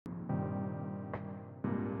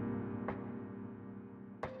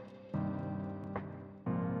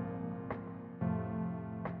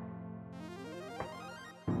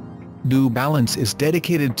New Balance is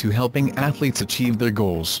dedicated to helping athletes achieve their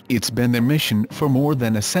goals. It's been their mission for more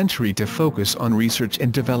than a century to focus on research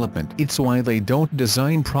and development. It's why they don't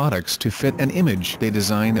design products to fit an image, they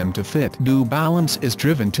design them to fit. New Balance is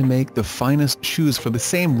driven to make the finest shoes for the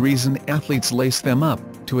same reason athletes lace them up,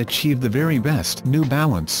 to achieve the very best. New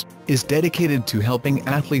Balance is dedicated to helping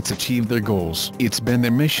athletes achieve their goals. It's been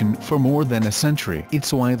their mission for more than a century.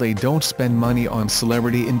 It's why they don't spend money on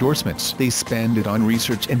celebrity endorsements. They spend it on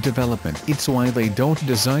research and development. It's why they don't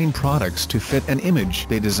design products to fit an image.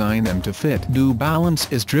 They design them to fit. New Balance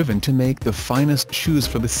is driven to make the finest shoes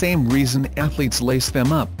for the same reason athletes lace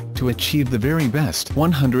them up, to achieve the very best.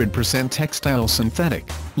 100% textile synthetic,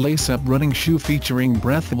 lace-up running shoe featuring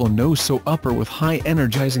breathable no-sew upper with high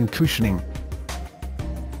energizing cushioning.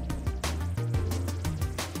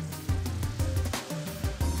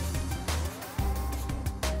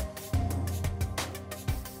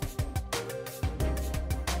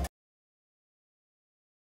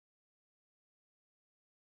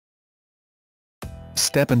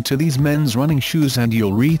 Step into these men's running shoes and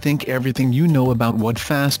you'll rethink everything you know about what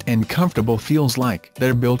fast and comfortable feels like.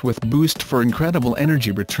 They're built with Boost for incredible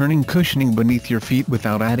energy returning cushioning beneath your feet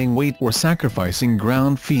without adding weight or sacrificing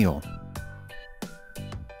ground feel.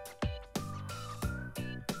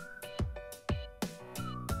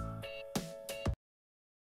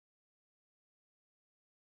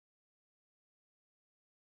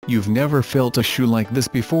 You've never felt a shoe like this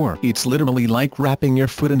before. It's literally like wrapping your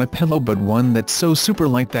foot in a pillow, but one that's so super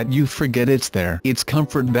light that you forget it's there. It's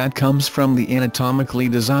comfort that comes from the anatomically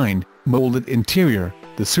designed, molded interior,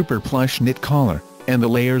 the super plush knit collar, and the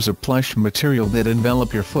layers of plush material that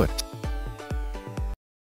envelop your foot.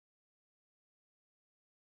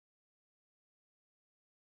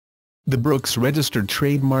 The Brooks registered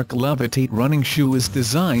trademark Levitate running shoe is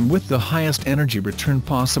designed with the highest energy return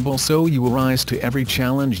possible so you will rise to every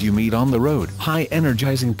challenge you meet on the road. High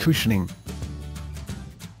energizing cushioning,